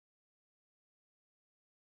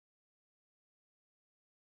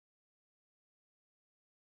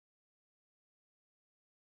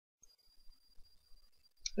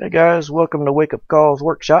Hey guys, welcome to Wake Up Calls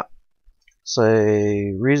Workshop.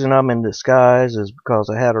 Say, reason I'm in disguise is because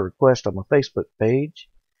I had a request on my Facebook page.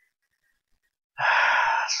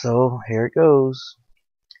 So here it goes.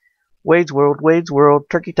 Wade's World,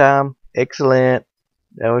 turkey time. Excellent.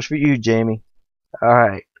 That was for you, Jamie.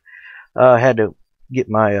 Alright. I had to get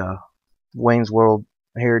my Wayne's World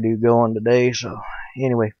hairdo going today. So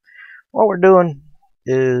anyway, what we're doing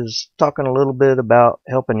is talking a little bit about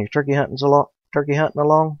helping your turkey hunting along.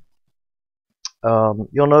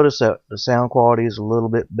 You'll notice that the sound quality is a little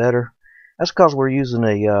bit better. That's because we're using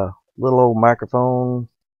a little old microphone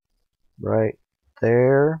right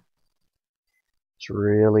there. It's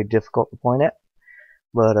really difficult to point at.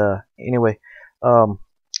 But anyway,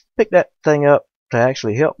 picked that thing up to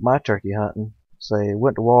actually help my turkey hunting. Say,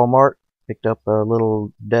 went to Walmart, picked up a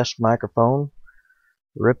little desk microphone,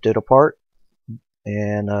 ripped it apart,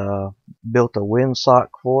 and built a windsock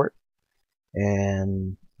for it,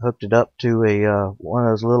 and hooked it up to a one of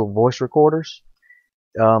those little voice recorders.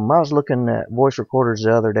 I was looking at voice recorders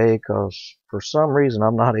the other day because for some reason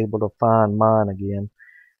I'm not able to find mine again.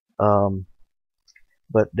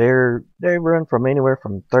 But they run from anywhere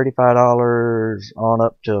from $35 on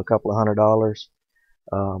up to a couple of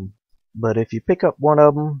 $100. But if you pick up one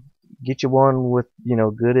of them, get you one with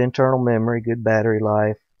good internal memory, good battery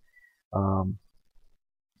life.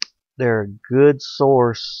 They're a good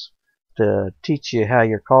source to teach you how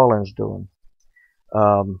your calling's doing.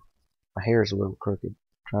 My hair's a little crooked,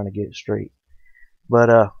 trying to get it straight.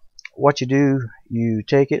 But what you do, you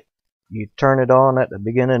take it, you turn it on at the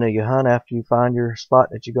beginning of your hunt after you find your spot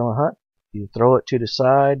that you're going to hunt. You throw it to the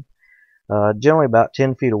side. Generally about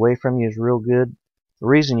 10 feet away from you is real good. The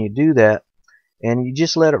reason you do that, and you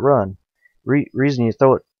just let it run. Reason you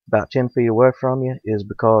throw it about 10 feet away from you is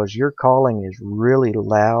because your calling is really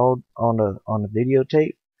loud on the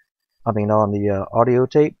videotape. I mean on the audio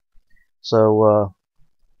tape. So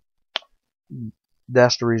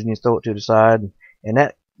that's the reason you throw it to the side,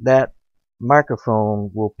 and that microphone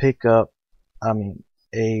will pick up, I mean,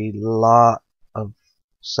 a lot of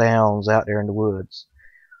sounds out there in the woods.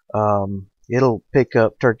 It'll pick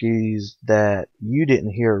up turkeys that you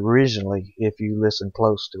didn't hear originally if you listen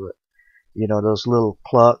close to it. Those little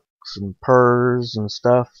clucks and purrs and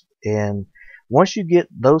stuff. And once you get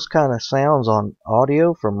those kind of sounds on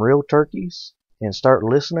audio from real turkeys and start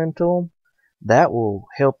listening to them, that will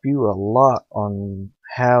help you a lot on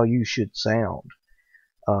how you should sound.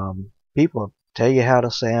 People tell you how to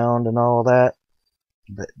sound and all that,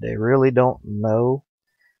 but they really don't know,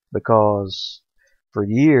 because for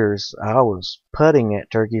years I was putting at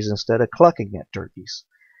turkeys instead of clucking at turkeys.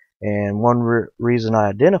 And one reason I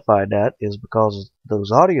identified that is because those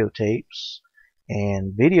audio tapes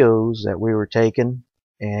and videos that we were taking,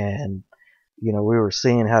 and we were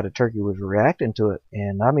seeing how the turkey was reacting to it,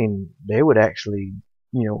 and I mean they would actually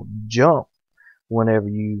jump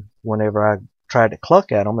whenever I tried to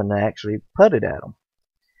cluck at them and actually putted at them.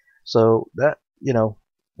 So that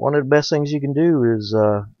one of the best things you can do is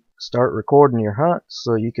start recording your hunts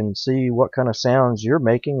so you can see what kind of sounds you're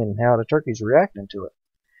making and how the turkey's reacting to it.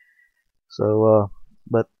 So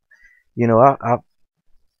but I've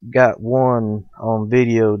got one on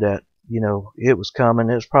video that it was coming.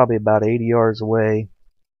 It was probably about 80 yards away.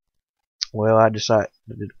 Well, I decided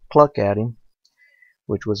to cluck at him,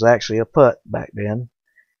 which was actually a putt back then,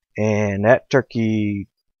 and that turkey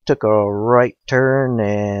took a right turn,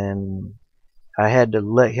 and I had to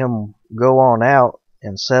let him go on out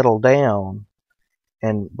and settle down,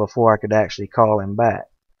 and before I could actually call him back.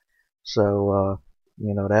 So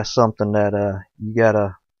that's something that you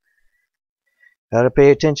gotta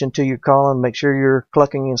pay attention to your calling. Make sure you're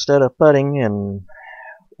clucking instead of putting, and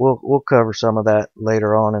we'll cover some of that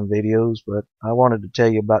later on in videos. But I wanted to tell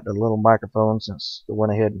you about the little microphone since I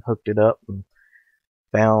went ahead and hooked it up and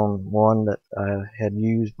found one that I had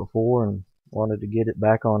used before and wanted to get it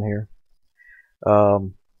back on here.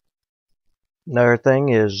 Another thing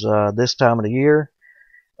is this time of the year,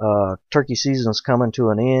 turkey season's coming to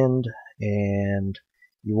an end, and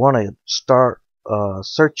you want to start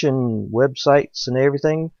searching websites and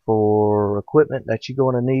everything for equipment that you're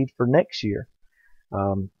going to need for next year.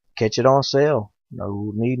 Catch it on sale.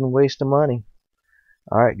 No needing waste of money.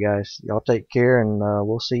 Alright guys, y'all take care, and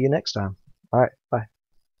we'll see you next time. Alright, bye.